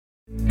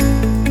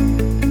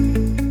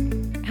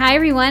Hi,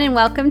 everyone, and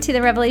welcome to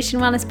the Revelation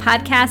Wellness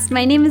Podcast.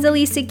 My name is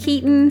Elisa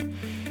Keaton,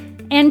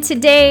 and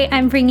today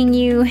I'm bringing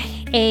you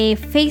a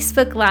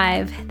Facebook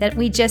Live that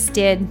we just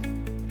did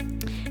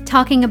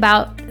talking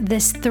about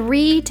this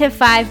 3 to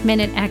 5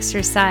 minute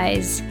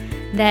exercise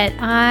that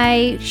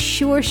I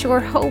sure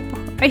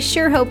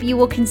hope you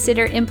will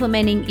consider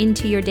implementing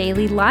into your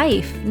daily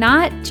life.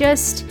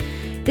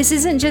 This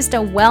isn't just a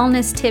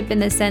wellness tip in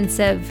the sense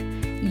of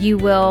you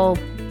will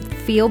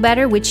feel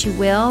better, which you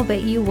will,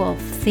 but you will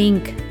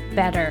think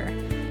better.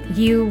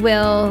 You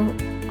will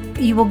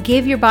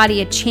give your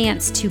body a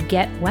chance to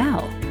get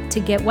well.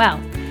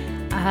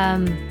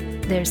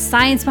 There's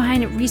science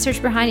behind it,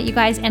 research behind it, you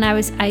guys. And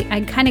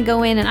I kind of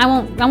go in, and I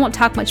won't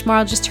talk much more.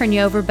 I'll just turn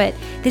you over. But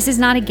this is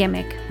not a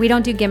gimmick. We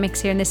don't do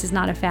gimmicks here, and this is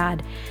not a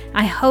fad.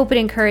 I hope it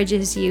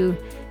encourages you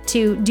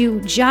to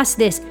do just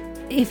this.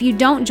 If you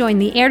don't join,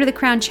 the Heir to the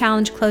Crown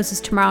Challenge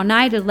closes tomorrow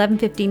night at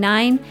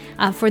 11:59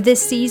 for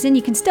this season.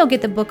 You can still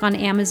get the book on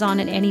Amazon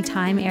at any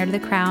time, Heir to the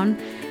Crown.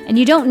 And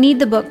you don't need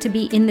the book to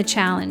be in the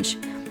challenge.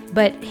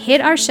 But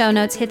hit our show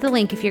notes, hit the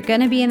link if you're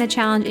going to be in the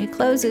challenge. It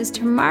closes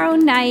tomorrow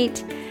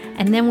night.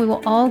 And then we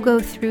will all go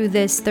through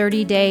this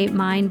 30-day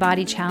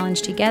mind-body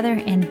challenge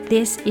together. And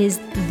this is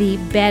the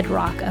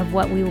bedrock of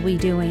what we will be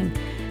doing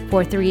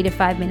for 3 to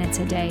 5 minutes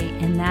a day.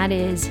 And that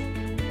is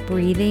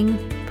breathing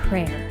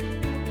prayer.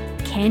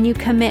 Can you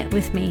commit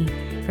with me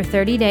for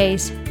 30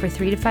 days, for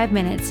 3 to 5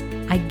 minutes?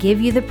 I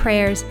give you the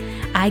prayers.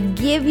 I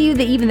give you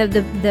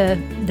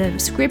the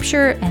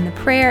scripture and the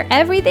prayer,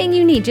 everything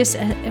you need.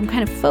 I'm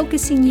kind of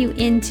focusing you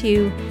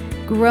into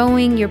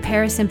growing your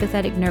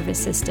parasympathetic nervous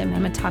system.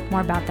 I'm going to talk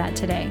more about that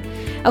today.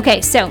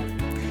 Okay, so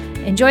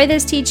enjoy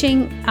this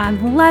teaching. I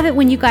love it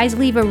when you guys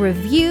leave a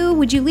review.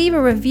 Would you leave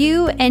a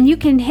review? And you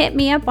can hit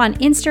me up on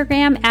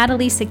Instagram at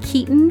Elisa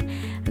Keaton.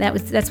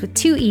 That's with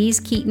 2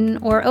 E's, Keaton,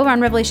 or over on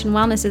Revelation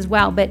Wellness as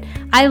well. But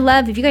I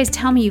love if you guys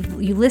tell me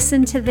you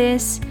listened to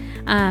this.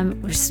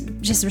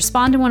 Just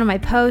respond to one of my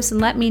posts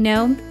and let me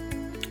know.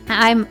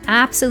 I'm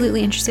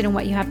absolutely interested in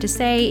what you have to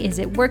say. Is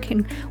it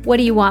working? What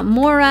do you want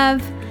more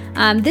of?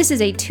 This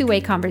is a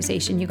two-way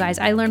conversation, you guys.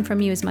 I learn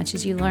from you as much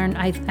as you learn.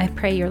 I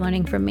pray you're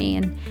learning from me,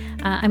 and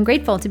I'm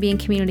grateful to be in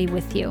community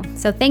with you.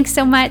 So thanks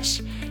so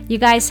much. You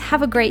guys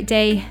have a great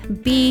day.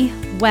 Be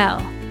well.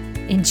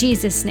 In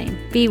Jesus' name,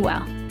 be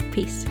well.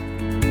 Peace.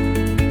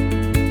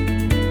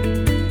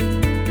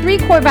 3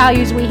 core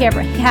values we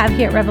have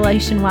here at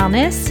Revelation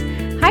Wellness.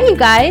 Hi, you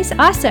guys.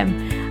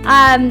 Awesome.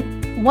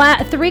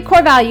 3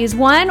 core values.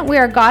 1, we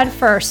are God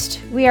first.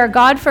 We are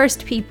God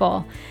first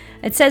people.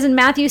 It says in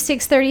Matthew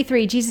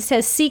 6:33, Jesus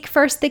says, seek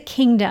first the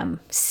kingdom.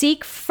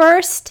 Seek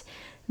first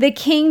the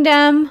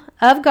kingdom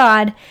of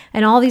God,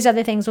 and all these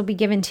other things will be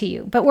given to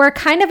you. But we're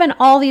kind of an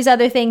all these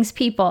other things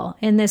people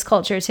in this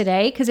culture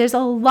today, because there's a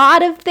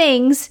lot of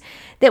things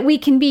that we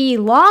can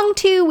belong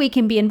to, we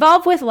can be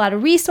involved with, a lot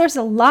of resources,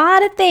 a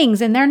lot of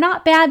things, and they're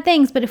not bad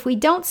things. But if we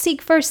don't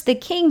seek first the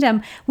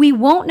kingdom, we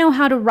won't know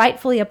how to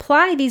rightfully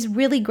apply these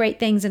really great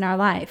things in our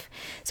life.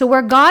 So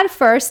we're God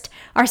first.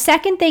 Our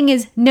second thing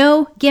is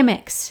no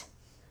gimmicks.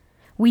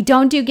 We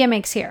don't do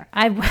gimmicks here.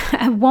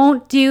 I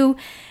won't do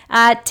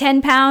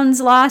 10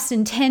 pounds lost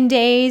in 10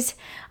 days.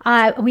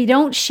 We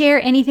don't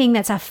share anything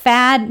that's a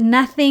fad,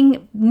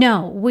 nothing.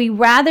 No, we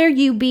rather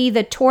you be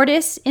the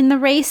tortoise in the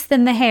race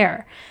than the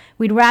hare.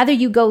 We'd rather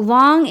you go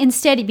long and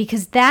steady,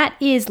 because that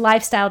is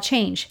lifestyle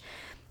change.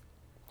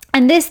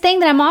 And this thing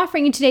that I'm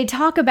offering you today,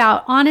 talk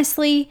about,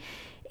 honestly,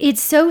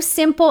 it's so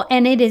simple,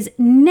 and it is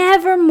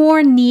never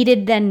more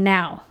needed than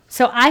now.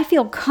 So I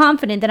feel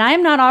confident that I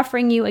am not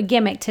offering you a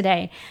gimmick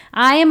today.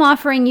 I am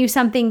offering you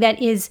something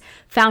that is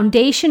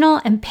foundational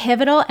and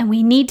pivotal, and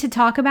we need to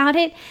talk about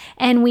it,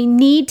 and we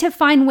need to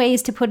find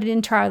ways to put it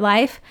into our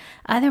life.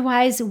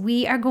 Otherwise,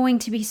 we are going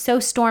to be so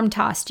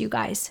storm-tossed, you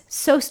guys.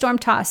 So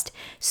storm-tossed,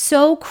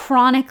 so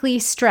chronically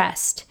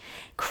stressed.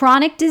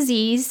 Chronic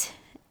disease,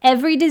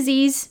 every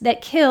disease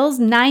that kills,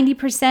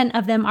 90%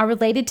 of them are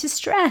related to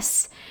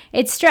stress.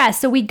 It's stress.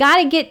 So we got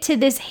to get to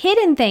this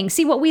hidden thing.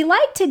 See, what we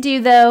like to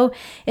do, though,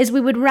 is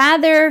we would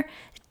rather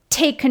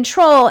take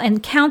control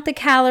and count the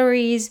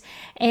calories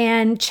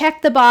and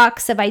check the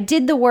box of I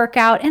did the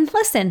workout. And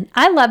listen,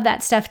 I love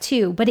that stuff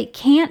too, but it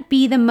can't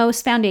be the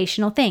most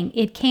foundational thing.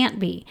 It can't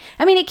be.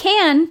 I mean, it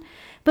can,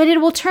 but it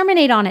will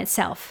terminate on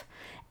itself.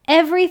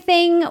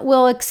 Everything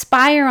will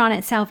expire on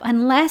itself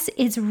unless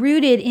it's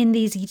rooted in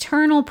these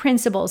eternal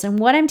principles. And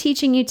what I'm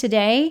teaching you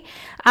today,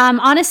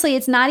 honestly,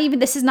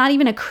 this is not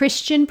even a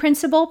Christian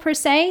principle per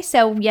se.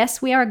 So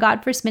yes, we are a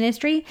God first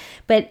ministry,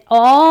 but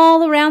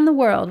all around the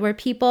world where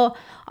people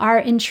are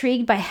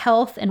intrigued by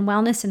health and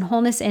wellness and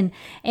wholeness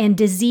and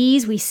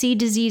disease, we see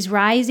disease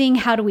rising.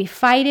 How do we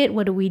fight it?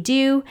 What do we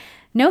do?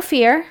 No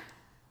fear.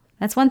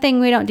 That's one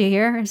thing we don't do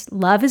here.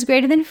 Love is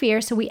greater than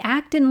fear. So we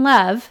act in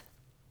love.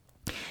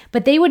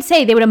 but they would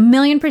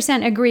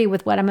 1,000,000% agree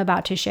with what I'm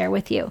about to share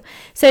with you.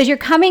 So as you're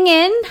coming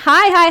in,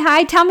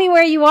 hi, tell me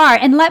where you are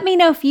and let me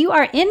know if you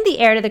are in the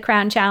Heir to the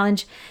Crown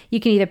Challenge. You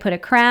can either put a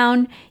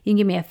crown, you can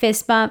give me a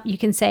fist bump, you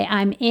can say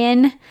I'm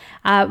in.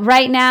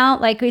 Right now,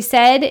 like we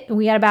said,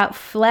 we got about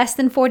less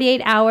than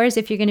 48 hours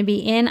if you're going to be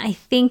in. I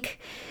think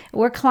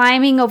we're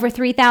climbing. Over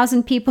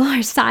 3,000 people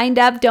are signed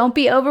up. Don't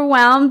be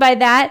overwhelmed by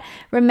that.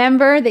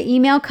 Remember, the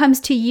email comes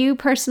to you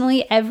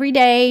personally every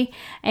day,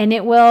 and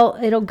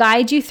it'll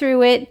guide you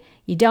through it.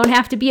 You don't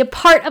have to be a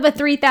part of a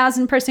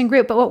 3,000 person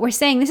group. But what we're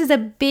saying, this is a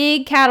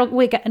big cattle.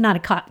 You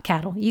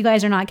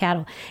guys are not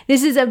cattle.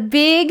 This is a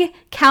big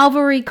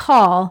Calvary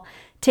call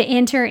to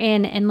enter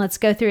in, and let's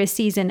go through a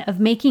season of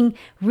making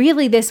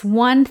really this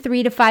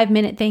 3 to 5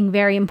 minute thing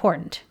very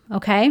important.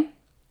 Okay?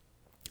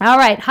 All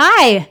right.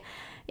 Hi.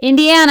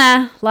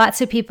 Indiana,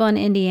 lots of people in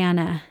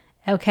Indiana.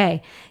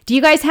 Okay. Do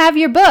you guys have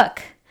your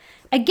book?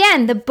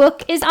 Again, the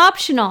book is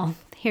optional.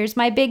 Here's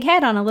my big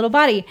head on a little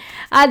body.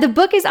 The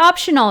book is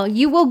optional.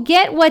 You will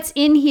get what's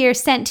in here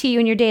sent to you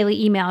in your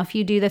daily email if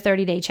you do the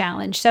 30-day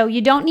challenge. So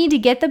you don't need to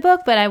get the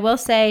book, but I will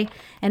say,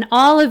 and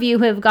all of you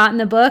who have gotten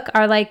the book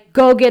are like,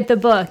 go get the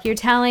book. You're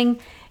telling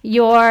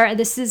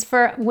this is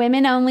for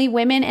women only,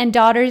 women and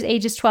daughters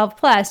ages 12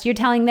 plus. You're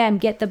telling them,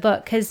 get the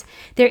book, because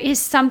there is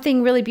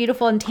something really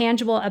beautiful and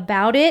tangible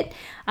about it.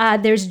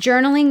 There's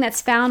journaling that's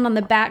found on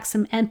the back,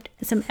 some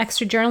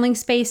extra journaling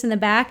space in the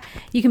back.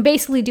 You can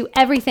basically do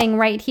everything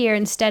right here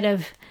instead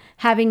of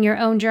having your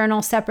own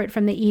journal separate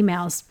from the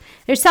emails.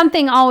 There's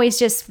something always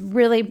just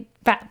really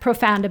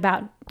profound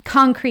about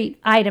concrete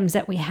items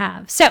that we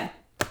have. So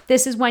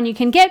this is one you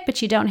can get,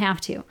 but you don't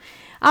have to.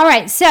 All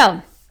right,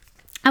 so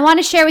I want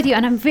to share with you,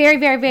 and I'm very,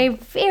 very, very,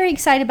 very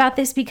excited about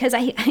this because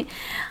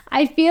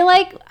I feel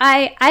like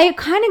I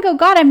kind of go,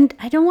 God,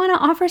 I don't want to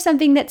offer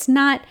something that's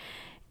not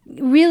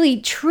really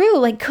true.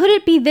 Like, could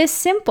it be this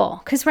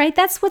simple? Because, right,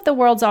 that's what the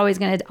world's always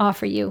going to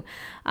offer you.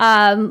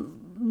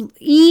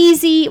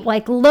 Easy,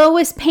 like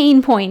lowest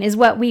pain point is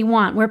what we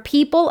want. We're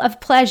people of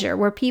pleasure.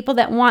 We're people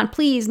that want,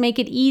 please make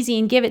it easy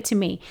and give it to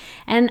me.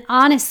 And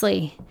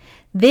honestly,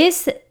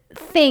 this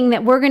thing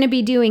that we're going to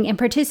be doing and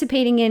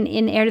participating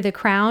in Heir to the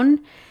Crown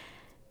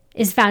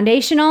is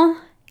foundational,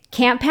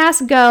 can't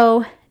pass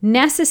go,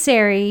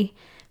 necessary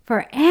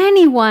for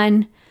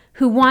anyone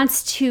who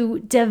wants to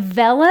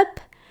develop,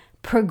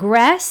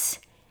 progress,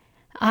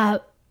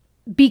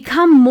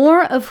 become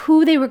more of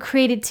who they were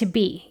created to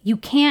be. You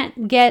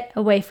can't get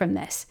away from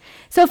this.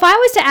 So if I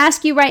was to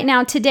ask you right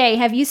now today,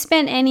 have you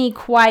spent any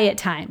quiet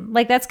time?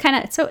 Like that's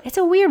it's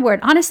a weird word.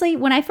 Honestly,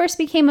 when I first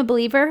became a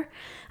believer,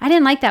 I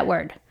didn't like that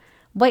word.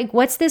 Like,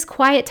 what's this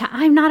quiet time?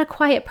 I'm not a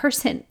quiet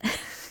person.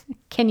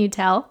 Can you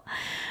tell?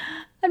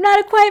 I'm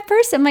not a quiet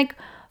person. I'm like,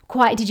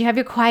 quiet. Did you have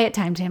your quiet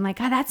time today? I'm like,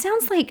 that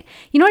sounds like,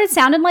 you know what it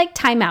sounded like?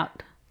 Timeout.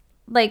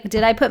 Like,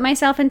 did I put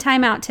myself in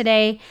timeout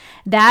today?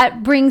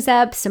 That brings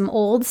up some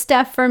old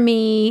stuff for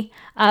me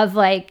of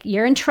like,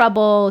 you're in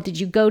trouble. Did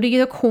you go to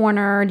the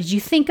corner? Did you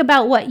think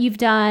about what you've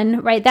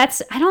done? Right?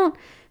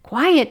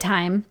 Quiet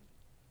time.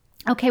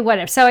 Okay,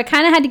 whatever. So I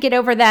kind of had to get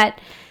over that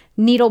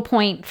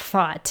needlepoint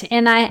thought.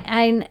 And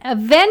I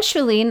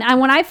eventually, and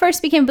when I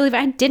first became a believer,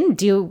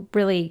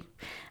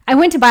 I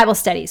went to Bible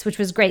studies, which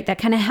was great. That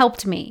kind of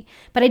helped me.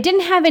 But I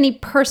didn't have any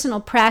personal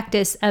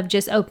practice of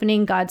just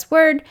opening God's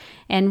word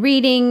and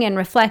reading and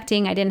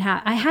reflecting.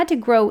 I had to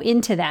grow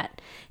into that.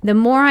 The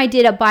more I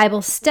did a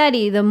Bible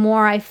study, the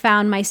more I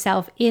found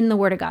myself in the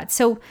Word of God.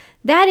 So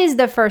that is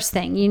the first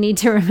thing you need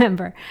to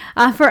remember.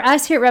 For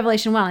us here at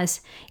Revelation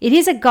Wellness, it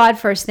is a God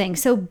first thing.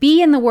 So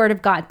be in the Word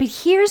of God. But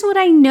here's what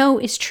I know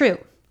is true.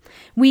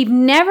 We've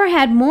never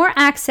had more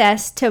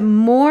access to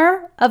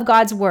more of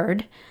God's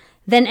Word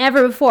than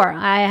ever before.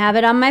 I have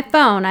it on my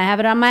phone. I have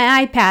it on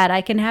my iPad.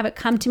 I can have it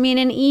come to me in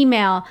an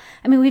email.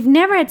 I mean, we've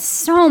never had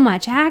so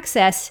much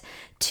access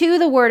to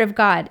the Word of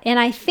God. And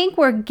I think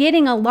we're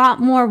getting a lot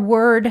more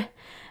Word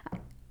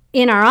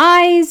in our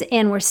eyes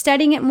and we're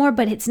studying it more,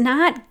 but it's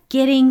not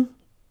getting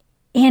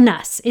in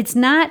us. It's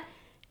not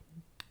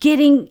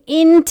getting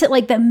into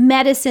like the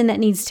medicine that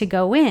needs to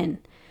go in.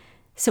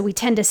 So we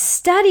tend to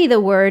study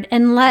the Word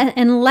and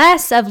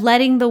less of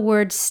letting the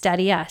Word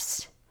study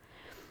us.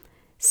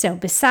 So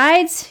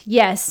besides,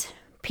 yes,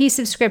 piece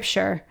of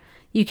scripture,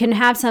 you can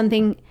have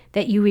something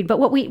that you read. But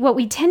what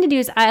we tend to do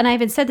is, and I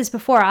haven't said this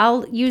before,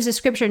 I'll use a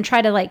scripture and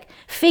try to like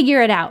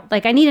figure it out.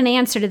 Like I need an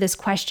answer to this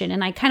question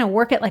and I kind of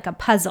work it like a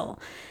puzzle.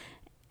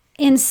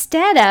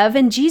 Instead of,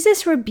 and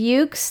Jesus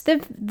rebukes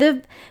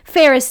the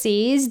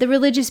Pharisees, the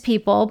religious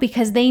people,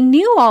 because they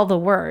knew all the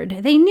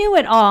word. They knew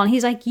it all. And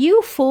he's like,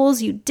 you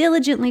fools, you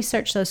diligently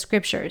search those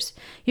scriptures.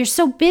 You're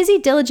so busy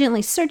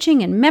diligently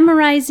searching and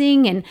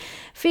memorizing and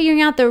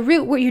figuring out the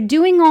root where you're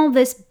doing all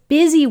this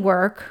busy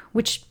work,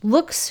 which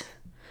looks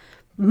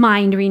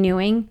mind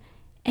renewing,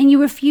 and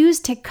you refuse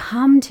to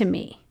come to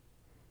me.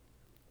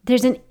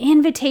 There's an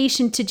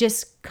invitation to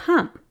just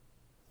come.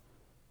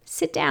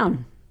 Sit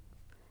down.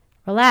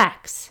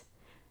 Relax.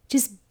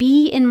 Just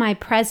be in my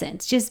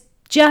presence.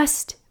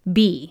 Just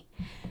be.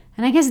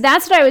 And I guess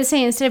that's what I would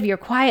say instead of your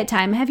quiet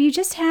time. Have you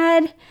just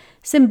had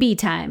some be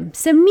time,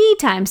 some me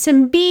time,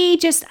 some be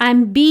just,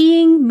 I'm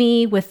being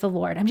me with the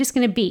Lord. I'm just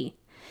going to be.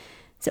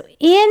 So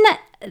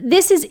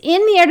this is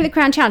in the Heir to the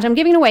Crown Challenge. I'm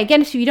giving it away.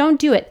 Again, if you don't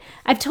do it,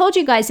 I've told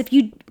you guys, if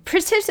you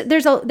persist,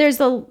 there's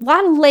a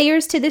lot of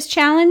layers to this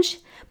challenge,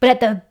 but at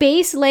the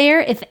base layer,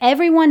 if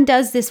everyone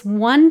does this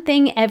one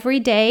thing every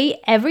day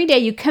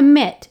you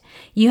commit,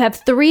 you have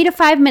 3 to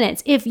 5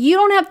 minutes. If you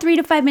don't have 3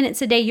 to 5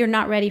 minutes a day, you're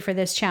not ready for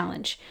this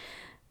challenge.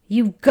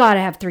 You've got to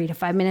have 3 to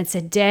 5 minutes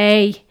a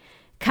day.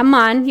 Come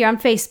on, you're on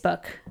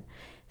Facebook.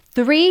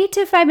 3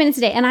 to 5 minutes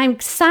a day. And I'm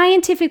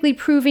scientifically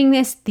proving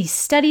this. These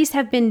studies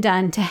have been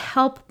done to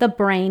help the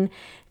brain.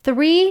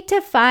 3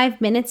 to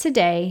 5 minutes a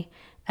day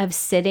of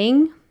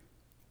sitting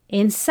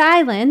in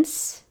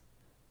silence,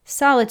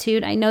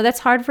 solitude. I know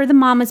that's hard for the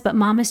mamas, but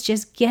mamas,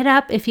 just get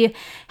up. If you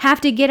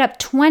have to get up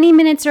 20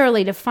 minutes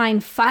early to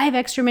find 5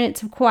 extra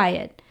minutes of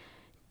quiet,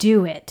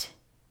 do it.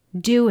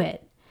 Do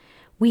it.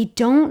 We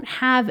don't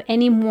have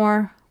any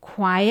more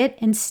quiet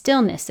and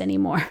stillness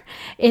anymore.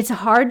 It's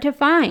hard to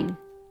find.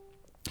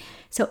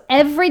 So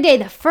every day,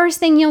 the first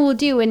thing you will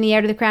do in the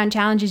Heir to the Crown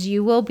Challenge is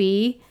you will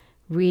be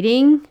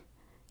reading.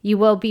 You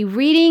will be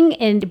reading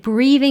and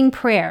breathing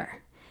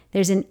prayer.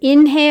 There's an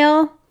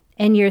inhale,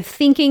 and you're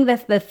thinking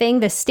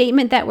the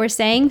statement that we're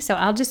saying. So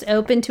I'll just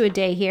open to a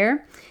day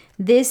here.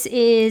 This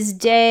is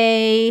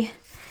day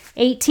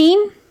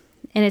 18,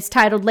 and it's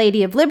titled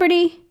Lady of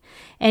Liberty.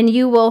 And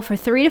you will, for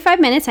 3 to 5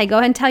 minutes, I go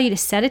ahead and tell you to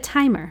set a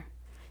timer.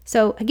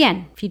 So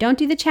again, if you don't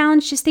do the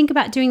challenge, just think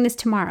about doing this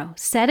tomorrow.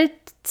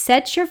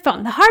 Set your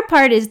phone. The hard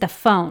part is the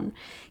phone.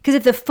 Because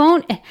if the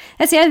phone,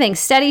 that's the other thing.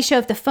 Studies show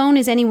if the phone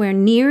is anywhere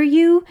near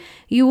you,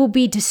 you will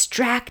be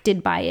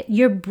distracted by it.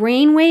 Your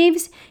brain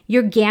waves,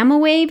 your gamma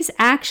waves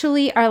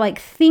actually are like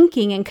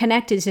thinking and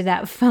connected to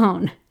that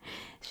phone.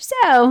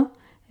 So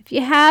if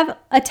you have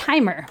a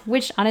timer,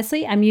 which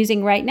honestly I'm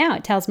using right now,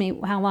 it tells me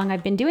how long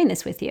I've been doing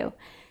this with you.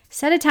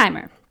 Set a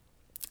timer,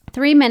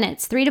 3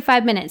 minutes, 3 to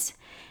 5 minutes.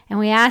 And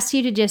we ask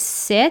you to just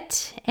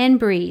sit and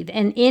breathe.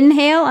 And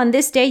inhale, on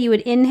this day you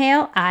would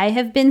inhale, I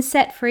have been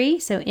set free.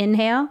 So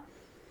inhale,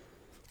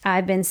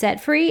 I've been set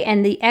free.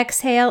 And the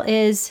exhale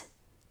is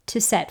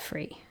to set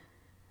free.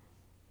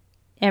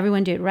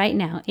 Everyone do it right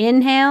now.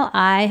 Inhale,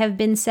 I have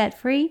been set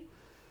free.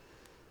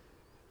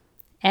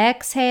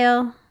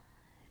 Exhale,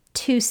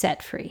 to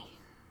set free.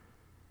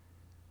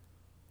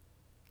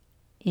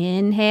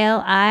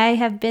 Inhale, I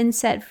have been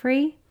set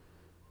free.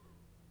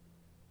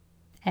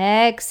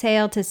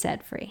 Exhale to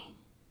set free.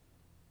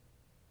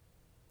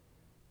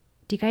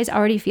 Do you guys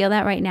already feel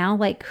that right now?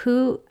 Like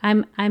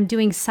I'm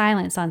doing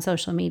silence on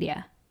social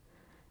media.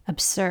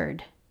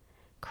 Absurd.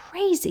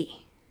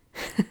 Crazy.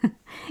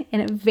 In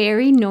a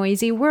very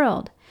noisy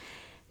world.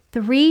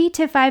 3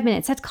 to 5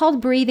 minutes. That's called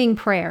breathing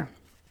prayer.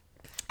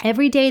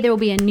 Every day there will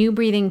be a new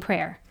breathing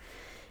prayer.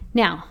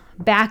 Now,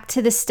 back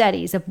to the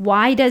studies of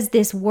why does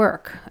this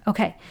work?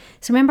 Okay,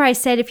 so remember I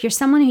said if you're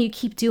someone who you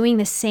keep doing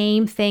the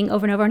same thing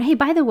over and over, and hey,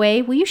 by the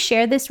way, will you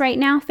share this right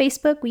now,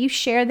 Facebook? Will you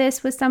share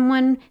this with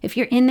someone? If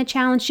you're in the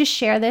challenge, just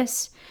share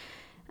this.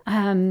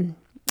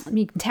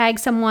 You can tag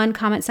someone,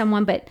 comment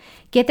someone, but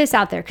get this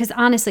out there. Because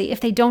honestly, if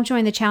they don't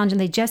join the challenge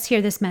and they just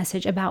hear this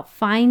message about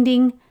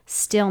finding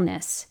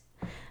stillness.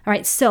 All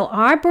right, so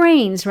our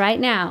brains right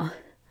now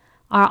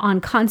are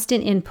on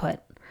constant input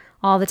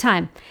all the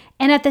time.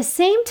 And at the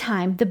same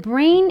time, the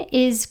brain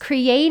is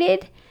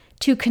created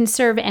to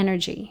conserve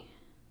energy.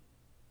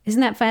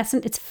 Isn't that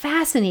fascinating? It's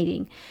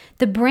fascinating.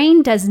 The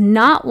brain does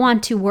not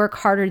want to work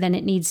harder than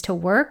it needs to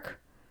work,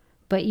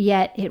 but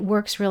yet it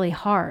works really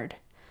hard.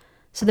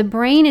 So the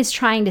brain is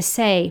trying to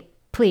say,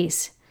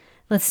 please,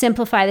 let's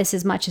simplify this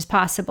as much as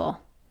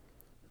possible.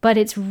 But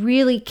it's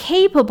really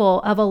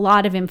capable of a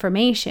lot of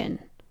information.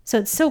 So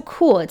it's so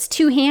cool. It's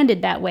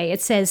two-handed that way.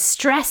 It says,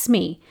 stress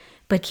me,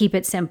 but keep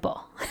it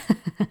simple.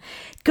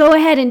 Go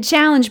ahead and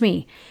challenge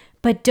me,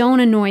 but don't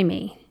annoy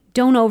me.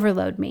 Don't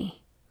overload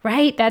me,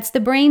 right? That's the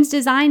brain's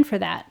design for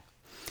that.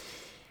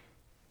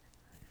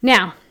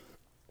 Now,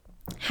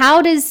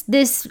 how does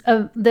this,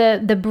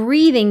 the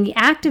breathing, the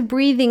act of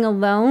breathing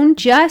alone,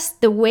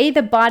 just the way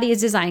the body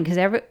is designed,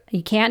 because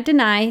you can't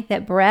deny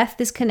that breath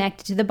is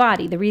connected to the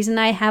body. The reason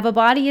I have a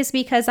body is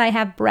because I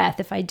have breath.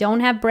 If I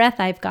don't have breath,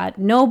 I've got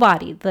no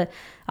body. The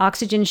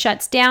oxygen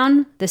shuts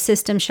down, the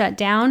system shut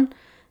down,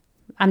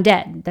 I'm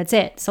dead. That's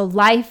it. So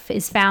life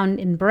is found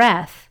in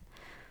breath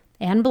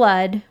and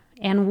blood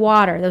and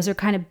water. Those are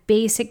kind of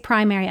basic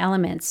primary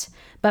elements.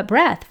 But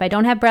breath, if I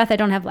don't have breath, I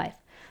don't have life.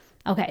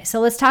 Okay, so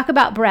let's talk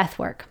about breath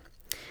work.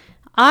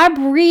 Our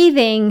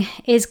breathing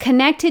is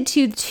connected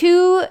to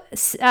two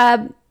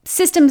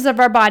systems of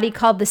our body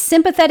called the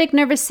sympathetic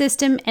nervous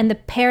system and the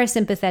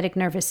parasympathetic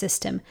nervous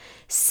system.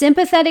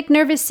 Sympathetic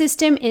nervous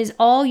system is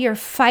all your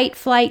fight,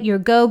 flight, your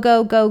go,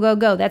 go, go, go,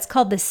 go. That's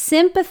called the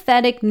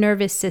sympathetic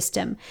nervous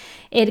system.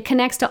 It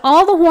connects to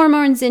all the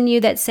hormones in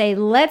you that say,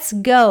 let's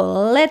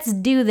go, let's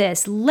do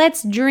this,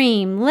 let's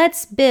dream,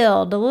 let's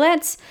build,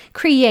 let's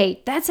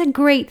create. That's a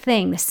great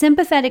thing. The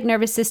sympathetic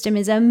nervous system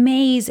is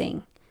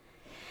amazing.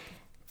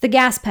 The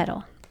gas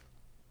pedal.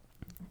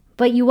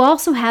 But you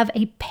also have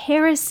a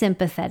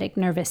parasympathetic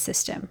nervous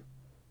system.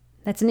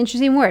 That's an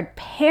interesting word,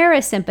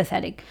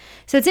 parasympathetic.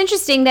 So it's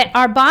interesting that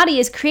our body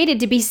is created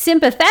to be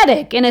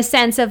sympathetic in a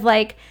sense of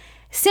like,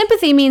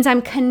 sympathy means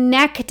I'm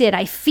connected.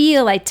 I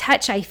feel, I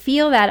touch, I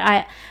feel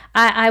that.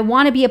 I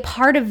want to be a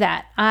part of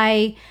that.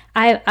 I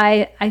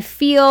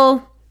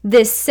feel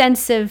this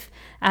sense of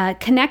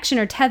connection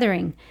or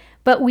tethering.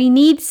 But we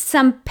need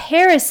some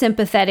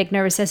parasympathetic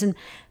nervous system.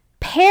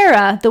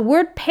 The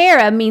word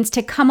para means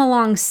to come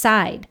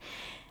alongside.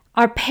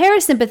 Our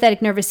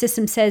parasympathetic nervous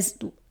system says,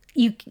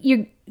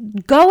 you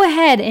go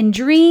ahead and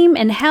dream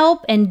and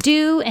help and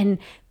do and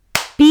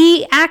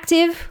be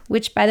active,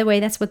 which, by the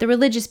way, that's what the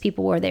religious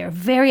people were. They were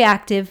very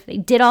active. They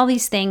did all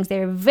these things. They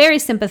were very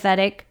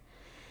sympathetic,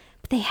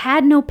 but they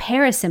had no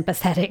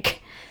parasympathetic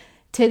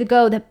to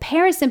go. The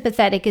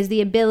parasympathetic is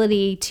the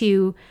ability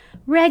to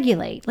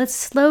regulate. Let's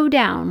slow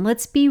down.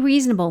 Let's be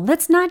reasonable.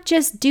 Let's not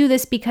just do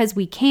this because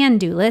we can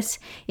do this.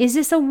 Is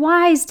this a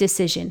wise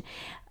decision?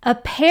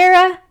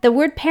 The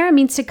word para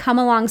means to come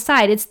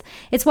alongside.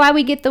 It's why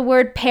we get the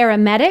word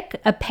paramedic.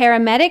 A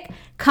paramedic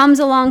comes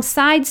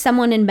alongside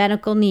someone in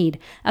medical need.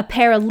 A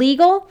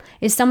paralegal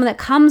is someone that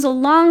comes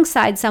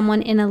alongside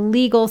someone in a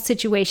legal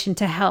situation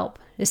to help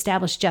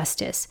establish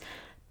justice.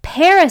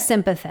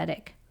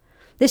 Parasympathetic.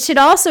 This should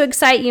also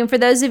excite you. And for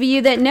those of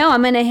you that know,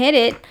 I'm going to hit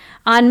it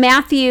on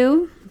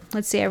Matthew.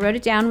 Let's see, I wrote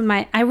it down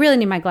I really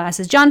need my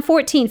glasses. John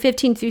 14,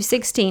 15 through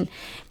 16.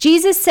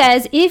 Jesus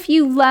says, if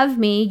you love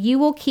me, you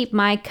will keep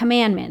my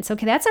commandments.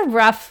 Okay, that's a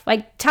rough,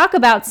 talk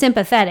about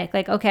sympathetic.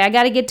 Okay, I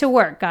got to get to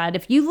work, God.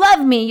 If you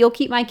love me, you'll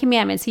keep my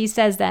commandments. He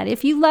says that.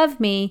 If you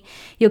love me,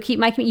 you'll keep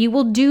my commandments. You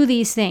will do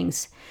these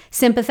things.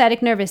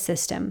 Sympathetic nervous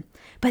system.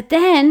 But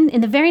then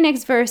in the very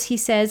next verse, he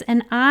says,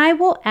 and I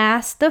will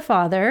ask the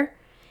Father,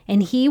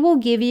 and he will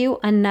give you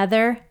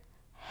another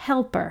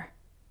helper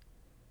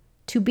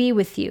to be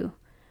with you.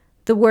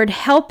 The word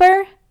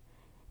helper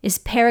is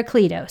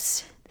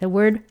parakletos. The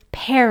word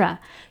para,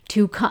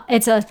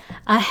 it's a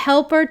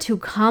helper to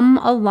come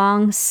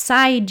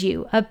alongside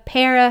you, a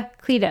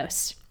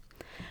parakletos.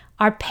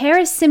 Our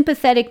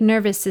parasympathetic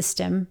nervous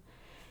system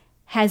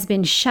has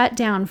been shut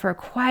down for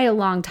quite a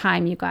long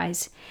time, you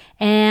guys.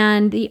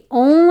 And the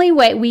only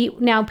way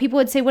now people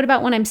would say, what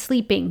about when I'm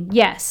sleeping?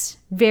 Yes,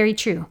 very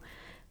true.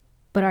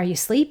 But are you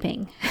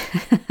sleeping?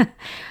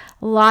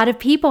 A lot of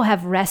people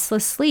have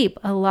restless sleep.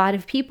 A lot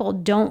of people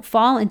don't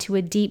fall into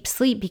a deep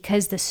sleep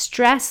because the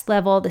stress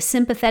level, the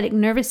sympathetic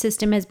nervous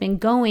system has been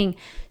going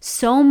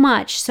so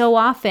much, so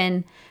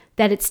often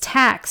that it's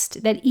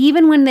taxed, that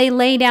even when they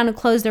lay down and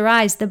close their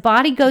eyes, the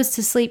body goes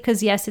to sleep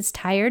because yes, it's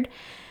tired,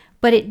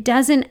 but it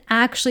doesn't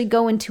actually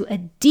go into a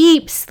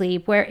deep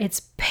sleep where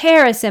it's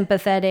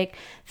parasympathetic.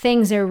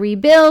 Things are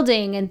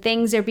rebuilding and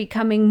things are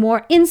becoming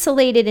more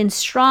insulated and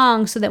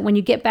strong so that when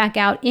you get back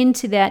out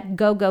into that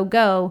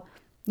go,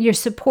 you're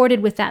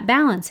supported with that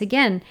balance.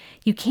 Again,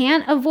 you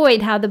can't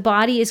avoid how the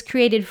body is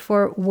created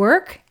for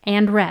work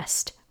and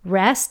rest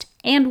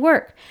and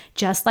work.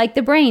 Just like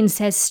the brain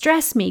says,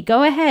 stress me,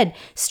 go ahead,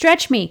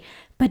 stretch me,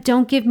 but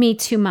don't give me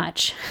too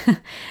much.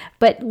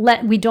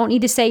 We don't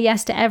need to say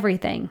yes to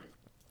everything.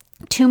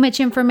 Too much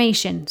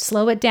information,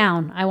 slow it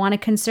down. I want to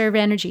conserve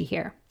energy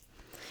here.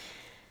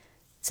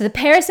 So the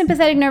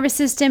parasympathetic nervous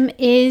system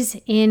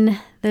is in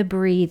the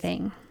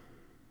breathing.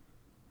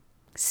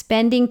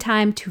 Spending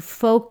time to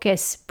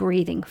focus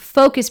breathing,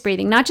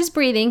 not just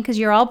breathing because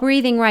you're all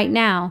breathing right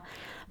now,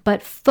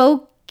 but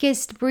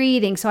focused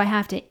breathing. So I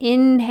have to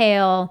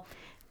inhale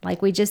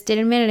like we just did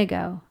a minute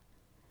ago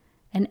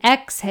and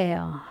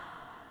exhale.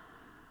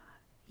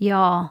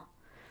 Y'all,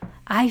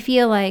 I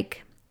feel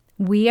like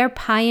we are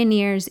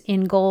pioneers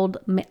in gold.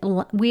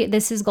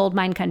 This is gold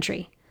mine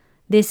country.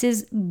 This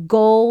is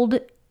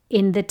gold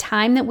in the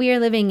time that we are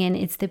living in.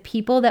 It's the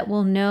people that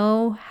will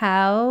know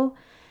how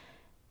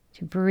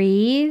to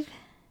breathe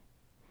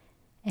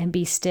and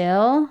be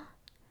still,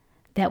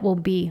 that will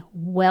be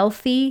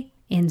wealthy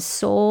in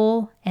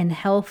soul and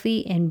healthy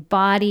in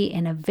body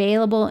and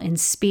available in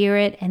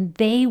spirit, and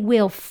they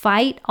will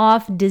fight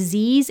off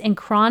disease and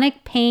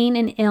chronic pain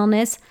and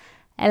illness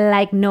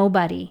like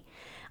nobody.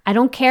 I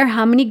don't care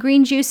how many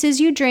green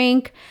juices you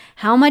drink,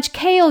 how much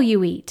kale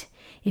you eat.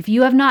 If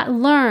you have not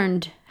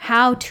learned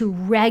how to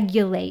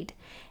regulate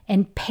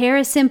and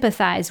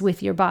parasympathize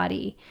with your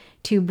body,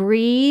 to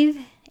breathe,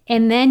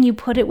 and then you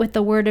put it with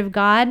the word of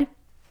God,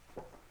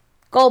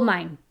 gold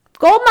mine.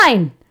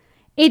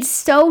 It's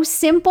so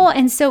simple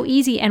and so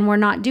easy, and we're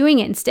not doing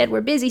it. Instead,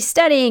 we're busy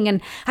studying,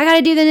 and I got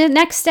to do the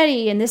next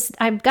study, and this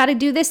I've got to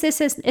do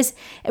this.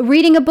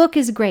 Reading a book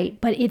is great,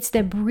 but it's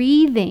the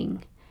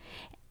breathing.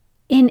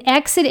 In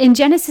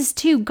Genesis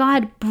 2,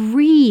 God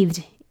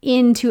breathed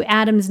into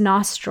Adam's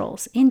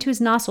nostrils, into his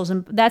nostrils.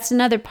 And that's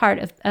another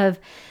part of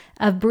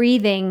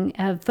breathing,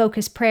 of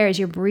focused prayers.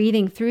 You're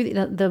breathing through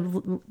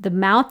the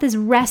mouth is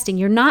resting.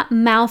 You're not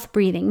mouth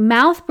breathing.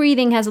 Mouth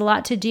breathing has a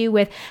lot to do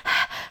with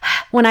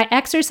when I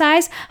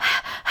exercise,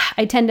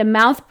 I tend to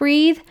mouth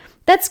breathe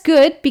That's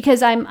good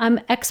because I'm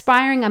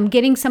expiring. I'm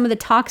getting some of the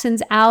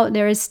toxins out.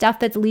 There is stuff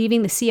that's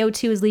leaving. The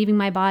CO2 is leaving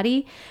my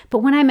body. But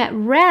when I'm at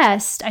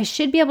rest, I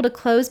should be able to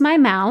close my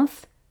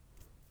mouth.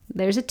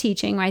 There's a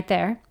teaching right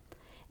there.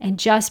 And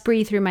just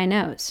breathe through my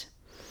nose.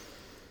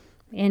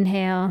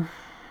 Inhale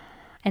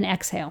and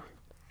exhale.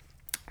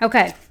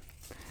 Okay.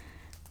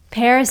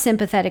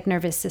 Parasympathetic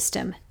nervous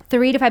system.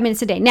 3 to 5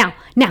 minutes a day. Now,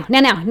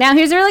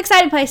 here's a really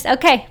exciting place.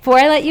 Okay, before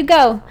I let you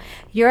go,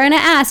 you're going to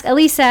ask,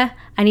 Elisa,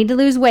 I need to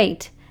lose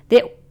weight.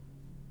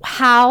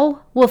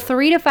 How will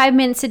 3 to 5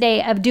 minutes a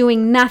day of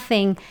doing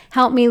nothing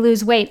help me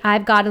lose weight?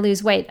 I've got to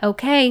lose weight.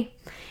 Okay.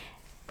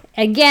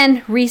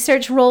 Again,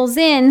 research rolls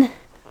in.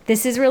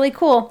 This is really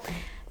cool.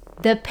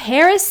 The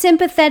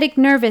parasympathetic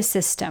nervous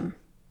system,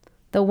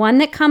 the one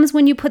that comes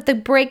when you put the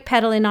brake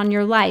pedal in on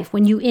your life,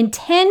 when you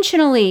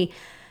intentionally,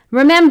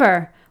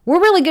 remember, we're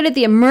really good at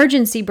the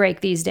emergency brake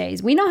these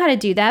days. We know how to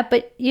do that,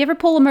 but you ever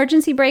pull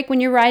emergency brake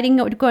when you're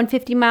going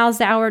 50 miles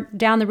an hour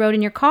down the road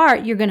in your car?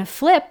 You're going to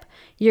flip.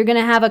 You're going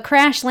to have a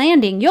crash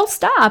landing. You'll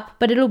stop,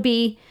 but it'll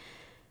be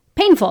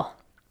painful.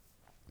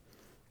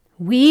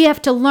 We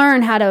have to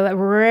learn how to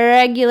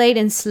regulate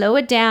and slow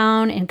it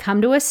down and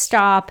come to a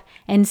stop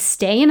and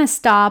stay in a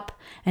stop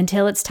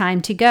until it's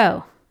time to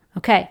go.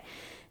 Okay.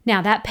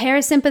 Now, that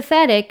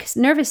parasympathetic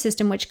nervous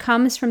system, which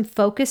comes from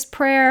focused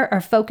prayer or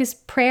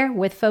focused prayer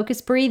with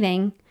focused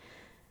breathing,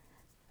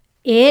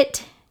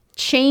 it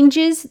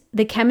changes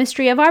the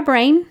chemistry of our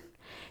brain.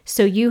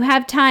 So you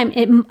have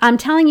time. I'm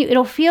telling you,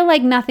 it'll feel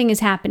like nothing is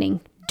happening.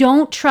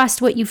 Don't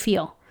trust what you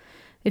feel.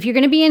 If you're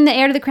going to be in the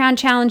Heir to the Crown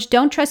challenge,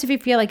 don't trust if you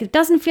feel like it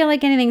doesn't feel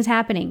like anything's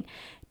happening.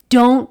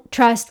 Don't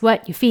trust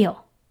what you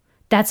feel.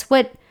 That's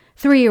what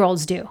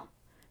 3-year-olds do.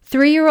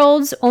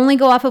 3-year-olds only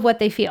go off of what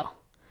they feel.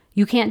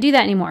 You can't do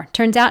that anymore.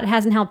 Turns out it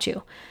hasn't helped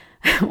you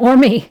or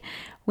me.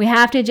 We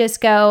have to just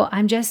go,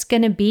 I'm just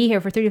going to be here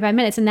for 35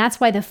 minutes. And that's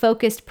why the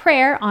focused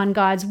prayer on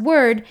God's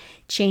word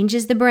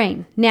changes the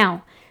brain.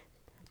 Now,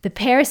 the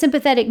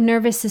parasympathetic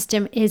nervous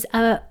system is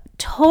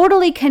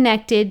totally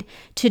connected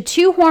to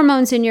 2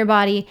 hormones in your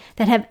body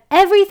that have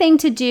everything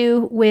to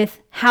do with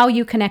how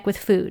you connect with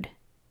food.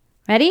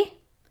 Ready?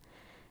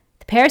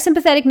 The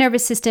parasympathetic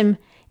nervous system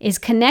is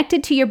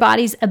connected to your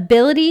body's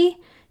ability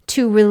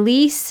to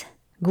release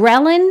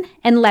ghrelin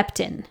and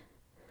leptin.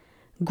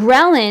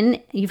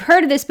 Ghrelin, you've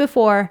heard of this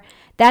before,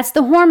 that's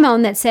the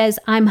hormone that says,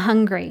 I'm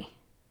hungry.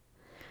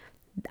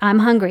 I'm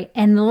hungry.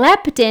 And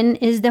leptin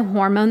is the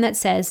hormone that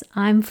says,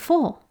 I'm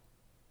full.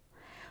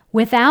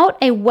 Without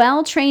a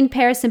well-trained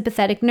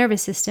parasympathetic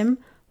nervous system,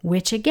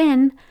 which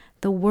again,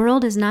 the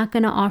world is not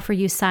going to offer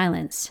you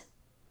silence.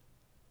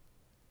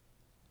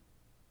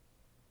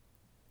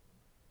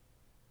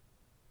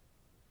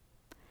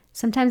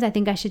 Sometimes I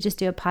think I should just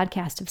do a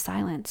podcast of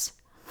silence.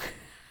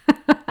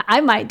 I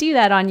might do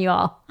that on you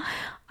all.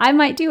 I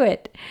might do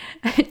it.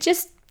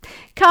 Just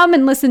come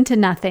and listen to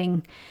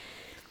nothing.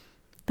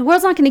 The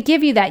world's not going to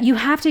give you that. You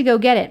have to go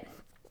get it.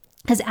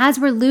 Because as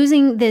we're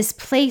losing this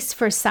place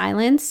for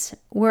silence,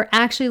 we're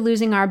actually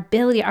losing our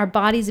ability, our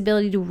body's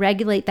ability to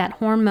regulate that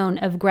hormone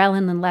of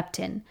ghrelin and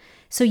leptin.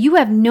 So you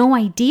have no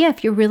idea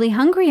if you're really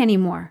hungry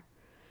anymore.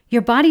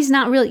 Your body's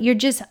not really,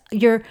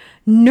 your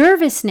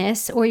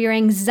nervousness or your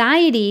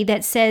anxiety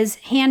that says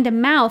hand to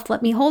mouth,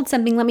 let me hold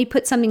something, let me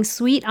put something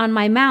sweet on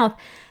my mouth,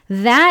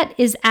 that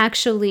is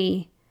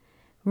actually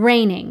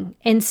reigning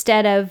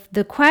instead of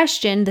the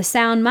question, the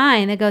sound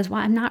mind that goes,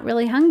 well, I'm not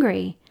really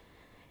hungry.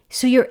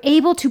 So you're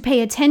able to pay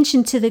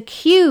attention to the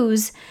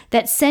cues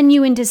that send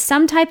you into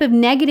some type of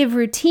negative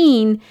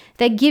routine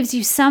that gives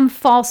you some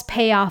false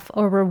payoff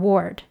or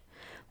reward.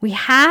 We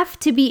have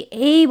to be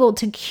able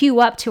to cue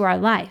up to our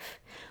life.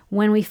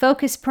 When we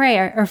focus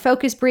prayer or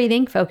focus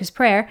breathing, focus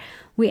prayer,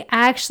 we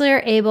actually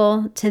are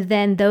able to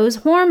then those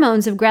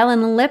hormones of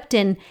ghrelin and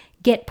leptin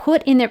get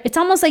put in there. It's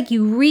almost like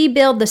you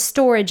rebuild the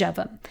storage of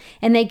them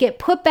and they get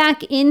put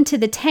back into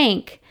the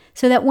tank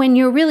so that when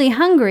you're really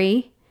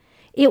hungry,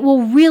 it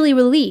will really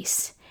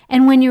release.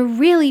 And when you're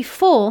really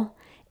full,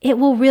 it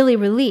will really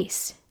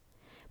release.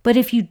 But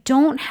if you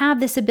don't have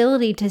this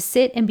ability to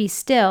sit and be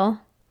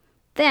still,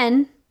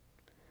 then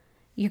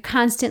you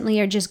constantly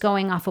are just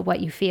going off of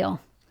what you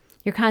feel.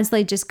 You're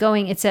constantly just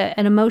going, it's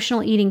an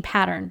emotional eating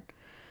pattern.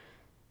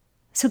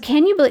 So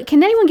can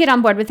anyone get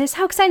on board with this?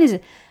 How exciting is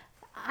it?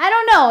 I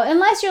don't know.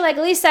 Unless you're like,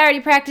 at least I already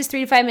practice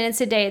 3 to 5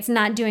 minutes a day. It's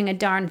not doing a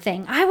darn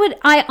thing.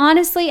 I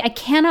honestly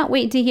cannot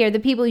wait to hear the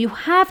people. You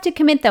have to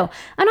commit though.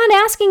 I'm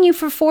not asking you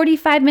for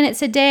 45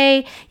 minutes a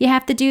day. You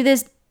have to do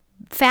this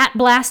fat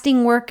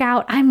blasting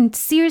workout. I'm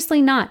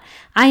seriously not.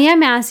 I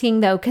am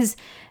asking though, because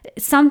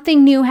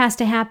something new has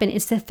to happen.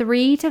 It's the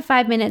 3 to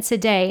 5 minutes a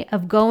day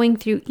of going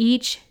through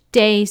each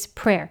day's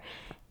prayer.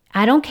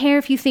 I don't care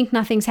if you think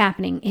nothing's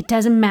happening. It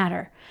doesn't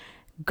matter.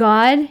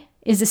 God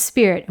is a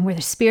spirit, and where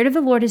the spirit of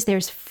the Lord is,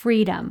 there's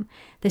freedom.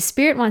 The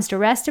Spirit wants to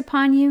rest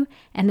upon you,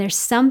 and there's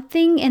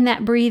something in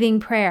that breathing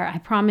prayer. I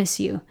promise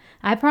you.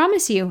 I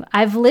promise you.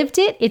 I've lived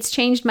it. It's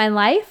changed my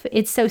life.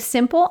 It's so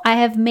simple. I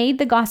have made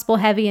the gospel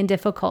heavy and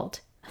difficult.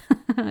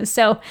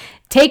 So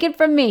take it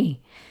from me.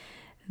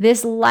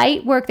 This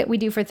light work that we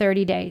do for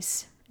 30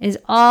 days is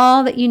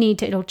all that you need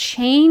to. It'll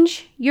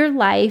change your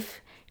life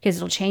because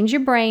it'll change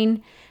your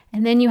brain.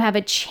 And then you have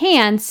a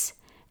chance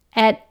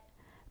at,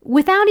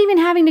 without even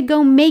having to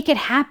go make it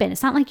happen.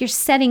 It's not like you're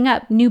setting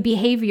up new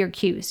behavior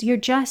cues.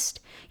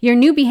 Your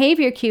new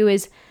behavior cue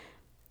is,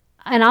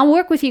 and I'll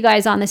work with you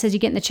guys on this as you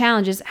get in the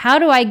challenges. How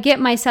do I get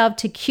myself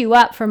to queue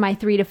up for my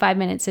 3 to 5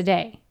 minutes a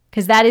day?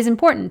 Because that is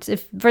important.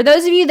 If for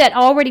those of you that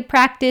already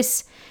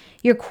practice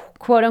your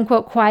quote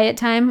unquote quiet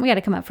time, we got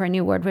to come up for a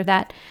new word for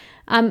that.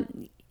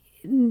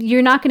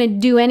 You're not going to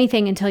do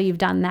anything until you've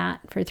done that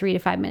for 3 to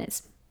 5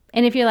 minutes.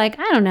 And if you're like,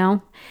 I don't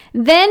know,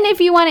 then if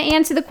you want to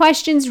answer the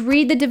questions,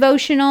 read the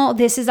devotional.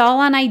 This is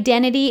all on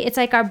identity. It's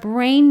like our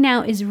brain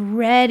now is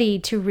ready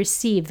to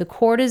receive. The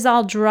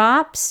cortisol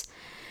drops,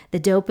 the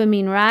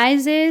dopamine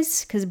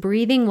rises, because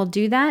breathing will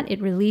do that.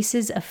 It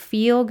releases a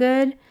feel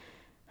good.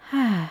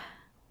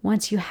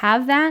 Once you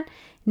have that,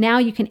 now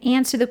you can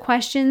answer the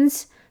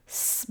questions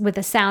with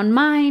a sound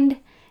mind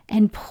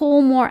and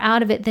pull more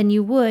out of it than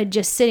you would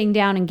just sitting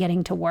down and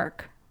getting to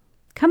work.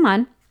 Come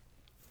on.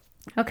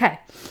 Okay.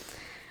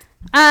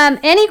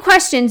 Any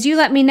questions, you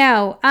let me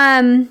know.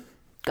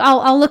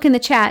 I'll look in the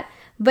chat,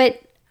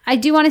 but I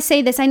do want to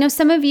say this. I know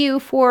some of you,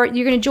 you're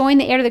going to join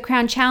the Heir to the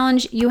Crown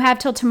Challenge. You have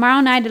till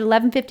tomorrow night at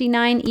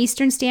 11:59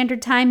 Eastern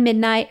Standard Time,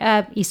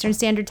 Eastern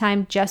Standard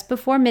Time, just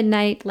before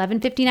midnight,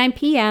 11:59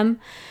 p.m.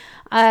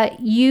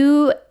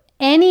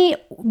 Any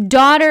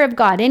daughter of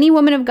God, any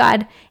woman of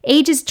God,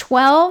 ages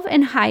 12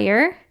 and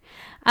higher,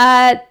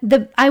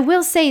 I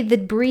will say the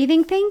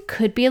breathing thing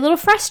could be a little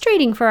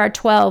frustrating for our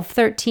 12,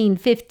 13,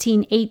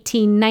 15,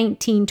 18,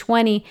 19,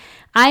 20.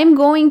 I'm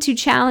going to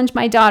challenge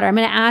my daughter. I'm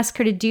going to ask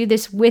her to do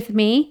this with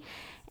me.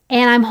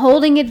 And I'm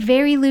holding it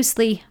very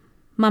loosely,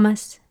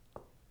 mamas,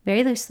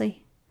 very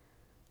loosely.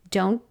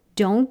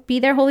 Don't be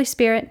their Holy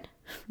Spirit.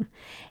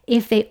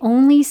 If they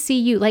only see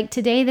you, like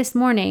today, this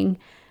morning,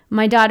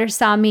 my daughter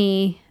saw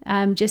me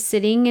just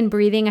sitting and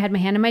breathing. I had my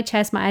hand on my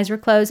chest. My eyes were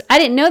closed. I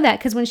didn't know that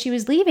because when she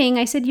was leaving,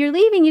 I said, "You're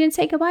leaving. You didn't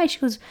say goodbye." She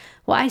goes,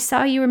 "Well, I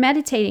saw you were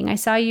meditating. I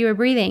saw you were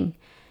breathing."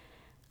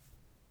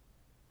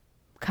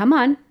 Come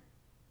on.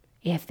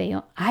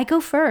 I go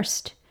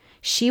first.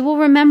 She will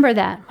remember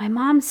that. My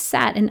mom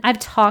sat, and I've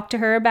talked to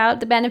her about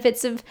the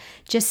benefits of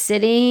just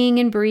sitting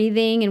and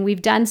breathing, and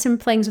we've done some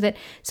things with it.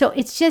 So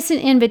it's just an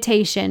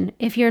invitation.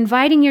 If you're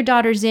inviting your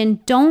daughters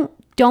in, don't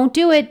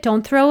do it.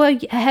 Don't throw a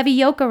heavy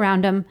yoke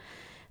around them.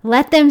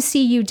 Let them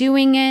see you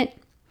doing it.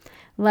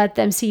 Let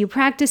them see you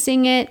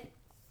practicing it.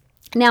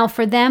 Now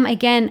for them,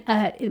 again,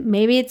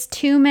 maybe it's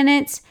 2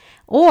 minutes,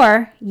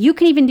 or you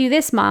can even do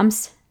this,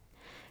 moms,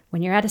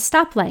 when you're at a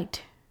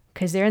stoplight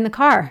because they're in the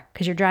car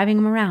because you're driving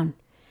them around.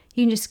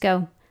 You can just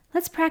go,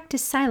 let's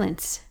practice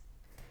silence.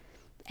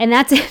 And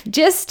that's it.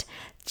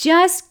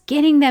 Just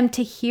getting them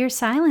to hear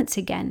silence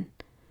again.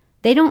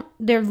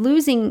 They're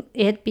losing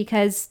it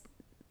because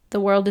the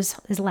world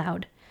is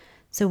loud.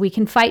 So we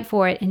can fight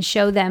for it and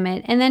show them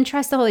it, and then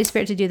trust the Holy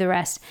Spirit to do the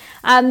rest.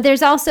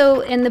 There's also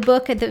in the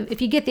book,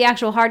 if you get the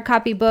actual hard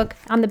copy book,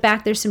 on the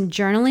back there's some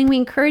journaling. We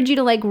encourage you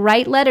to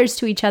write letters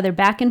to each other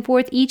back and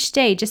forth each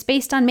day, just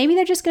based on maybe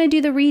they're just going to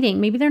do the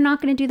reading. Maybe they're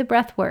not going to do the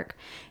breath work.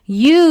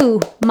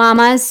 You,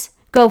 mamas,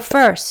 go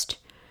first.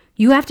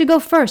 You have to go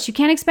first. You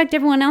can't expect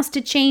everyone else to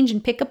change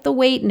and pick up the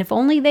weight, and if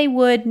only they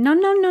would.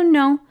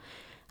 No.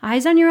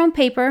 Eyes on your own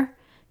paper.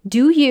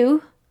 Do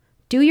you.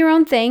 Do your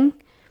own thing.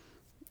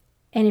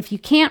 And if you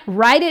can't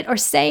write it or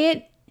say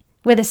it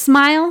with a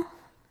smile,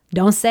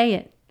 don't say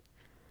it.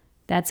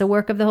 That's a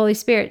work of the Holy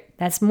Spirit.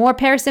 That's more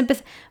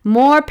parasympath,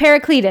 more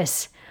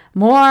Paracletus,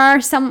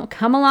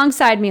 come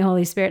alongside me,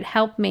 Holy Spirit.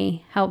 Help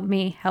me.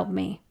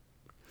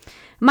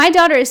 My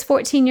daughter is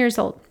 14 years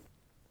old.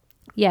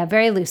 Yeah,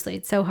 very loosely.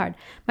 It's so hard.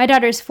 My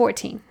daughter is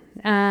 14.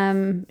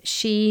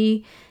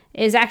 She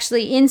is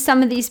actually in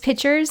some of these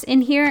pictures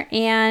in here,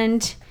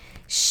 and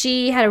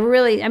she had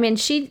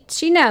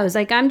she knows,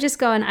 I'm just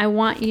going, I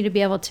want you to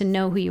be able to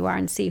know who you are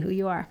and see who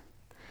you are.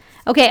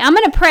 Okay, I'm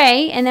going to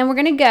pray, and then we're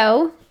going to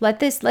go.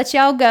 Let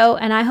y'all go,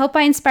 and I hope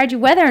I inspired you.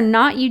 Whether or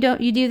not you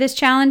do this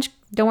challenge,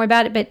 don't worry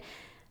about it, but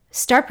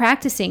start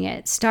practicing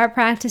it. Start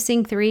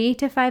practicing 3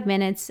 to 5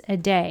 minutes a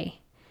day.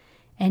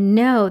 And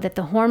know that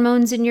the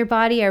hormones in your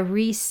body are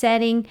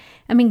resetting.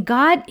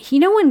 God,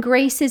 when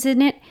grace is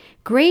in it?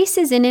 Grace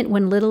is in it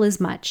when little is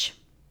much.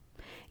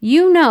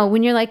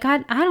 When you're like,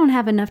 God, I don't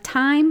have enough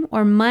time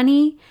or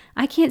money.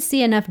 I can't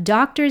see enough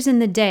doctors in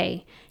the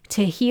day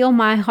to heal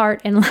my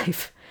heart and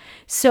life.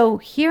 So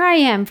here I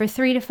am for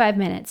 3 to 5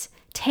 minutes.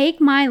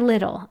 Take my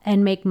little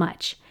and make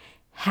much.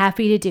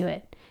 Happy to do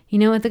it. You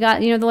know what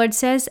the Lord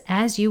says?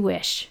 As you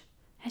wish.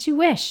 As you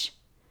wish.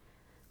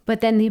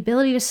 But then the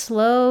ability to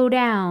slow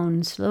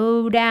down so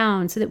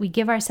that we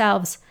give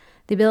ourselves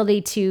the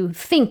ability to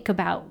think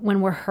about when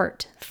we're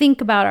hurt,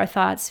 think about our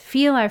thoughts,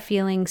 feel our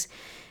feelings,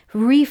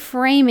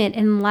 reframe it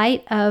in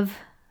light of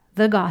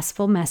the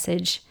gospel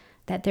message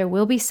that there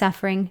will be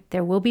suffering,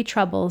 there will be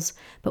troubles,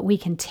 but we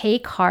can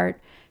take heart.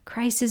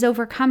 Christ has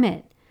overcome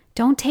it.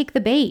 Don't take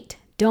the bait.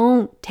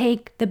 Don't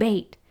take the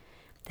bait.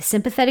 The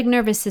sympathetic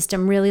nervous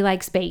system really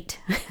likes bait.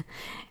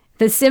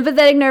 The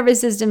sympathetic nervous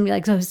system,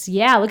 like, oh,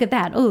 yeah, look at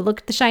that. Oh,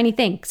 look at the shiny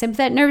thing.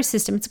 Sympathetic nervous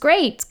system, it's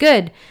great, it's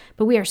good.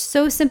 But we are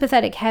so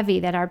sympathetic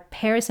heavy that our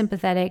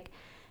parasympathetic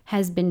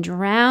has been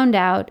drowned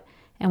out,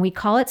 and we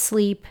call it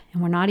sleep,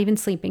 and we're not even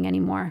sleeping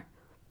anymore.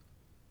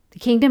 The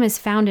kingdom is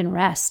found in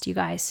rest, you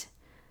guys.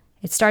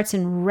 It starts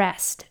in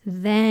rest.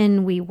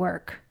 Then we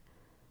work.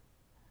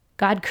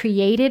 God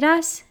created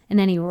us, and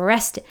then he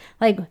rested.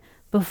 Like,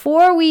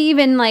 before we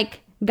even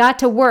got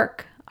to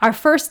work, our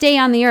first day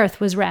on the earth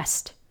was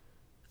rest.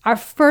 Our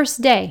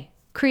first day,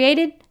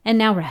 created and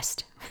now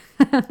rest.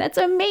 That's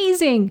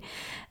amazing.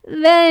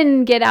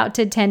 Then get out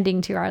to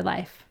tending to our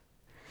life.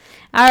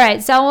 All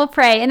right, so we'll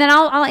pray, and then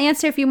I'll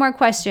answer a few more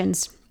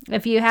questions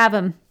if you have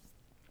them.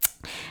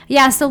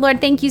 Yeah, so Lord,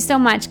 thank you so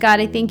much, God.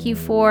 I thank you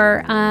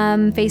for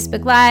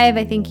Facebook Live.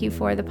 I thank you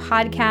for the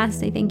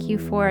podcast. I thank you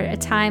for a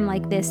time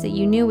like this that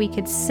you knew we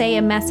could say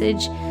a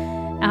message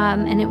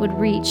and it would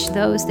reach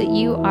those that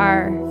you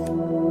are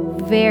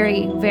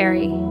very,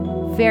 very,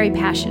 very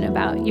passionate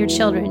about, your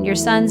children, your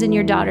sons and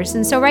your daughters.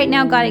 And so right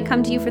now, God, I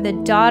come to you for the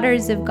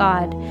daughters of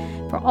God,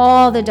 for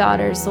all the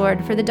daughters,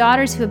 Lord, for the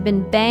daughters who have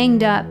been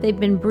banged up, they've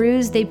been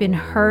bruised, they've been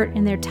hurt,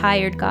 and they're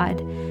tired,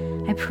 God.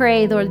 I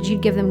pray, Lord, that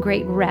you'd give them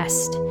great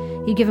rest.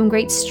 You give them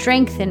great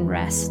strength and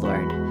rest,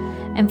 Lord.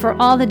 And for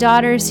all the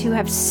daughters who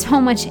have so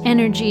much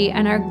energy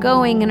and are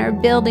going and are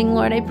building,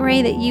 Lord, I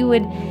pray that you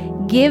would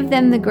give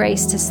them the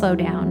grace to slow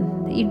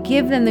down, that you'd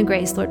give them the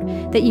grace, Lord,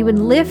 that you would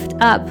lift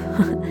up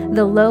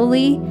the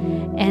lowly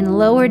and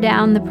lower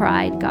down the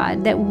pride,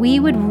 God, that we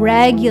would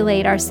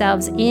regulate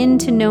ourselves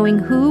into knowing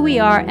who we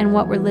are and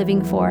what we're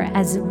living for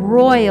as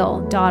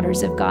royal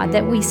daughters of God,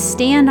 that we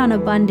stand on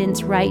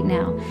abundance right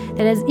now,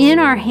 that as in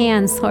our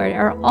hands, Lord,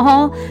 are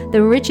all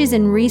the riches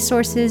and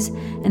resources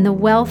and the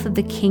wealth of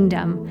the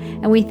kingdom.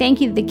 And we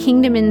thank you that the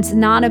kingdom is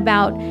not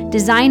about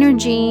designer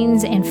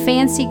jeans and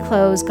fancy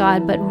clothes,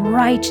 God, but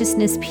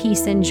righteousness,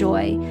 peace, and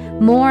joy.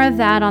 More of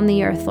that on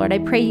the earth, Lord. I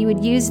pray you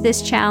would use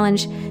this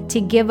challenge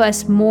to give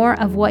us more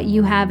of what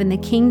you have in the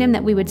kingdom,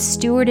 that we would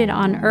steward it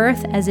on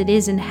earth as it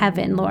is in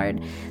heaven,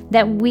 Lord,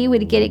 that we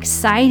would get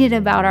excited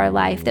about our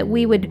life, that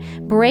we would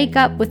break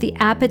up with the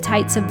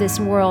appetites of this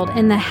world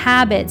and the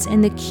habits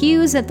and the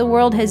cues that the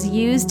world has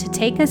used to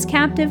take us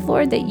captive,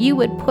 Lord, that you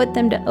would put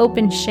them to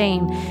open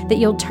shame, that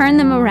you'll turn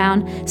them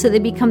around so they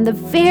become the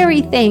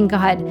very thing,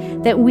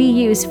 God, that we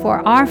use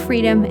for our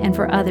freedom and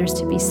for others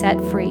to be set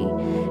free.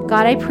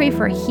 God, I pray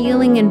for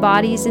healing in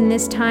bodies in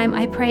this time.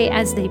 I pray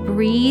as they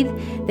breathe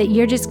that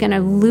you're just going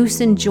to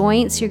loosen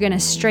joints, you're going to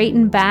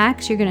straighten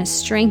backs, you're going to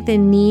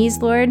strengthen knees,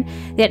 Lord,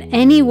 that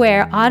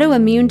anywhere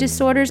autoimmune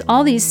disorders,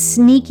 all these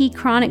sneaky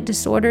chronic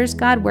disorders,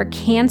 God, where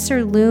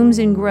cancer looms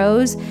and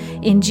grows,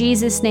 in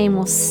Jesus' name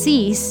will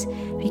cease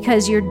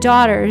because your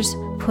daughters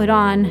put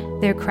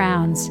on their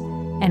crowns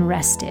and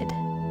rested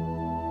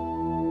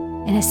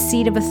in a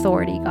seat of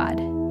authority, God.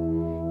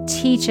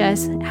 Teach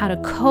us how to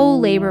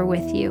co-labor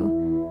with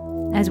you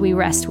as we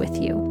rest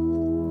with you.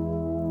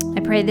 I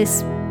pray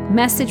this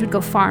message would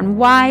go far and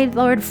wide,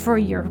 Lord, for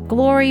your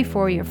glory,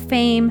 for your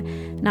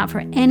fame, not for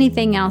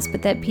anything else,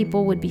 but that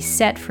people would be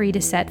set free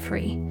to set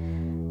free.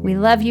 We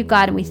love you,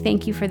 God, and we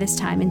thank you for this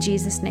time. In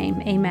Jesus'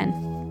 name, amen.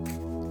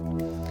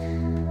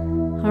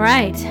 All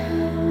right.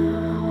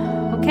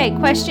 Okay,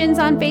 questions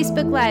on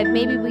Facebook Live.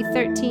 Maybe we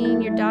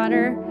 13, your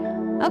daughter.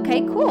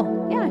 Okay,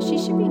 cool. Yeah, she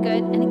should be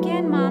good. And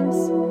again, moms,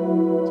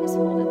 just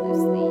hold it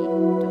loosely.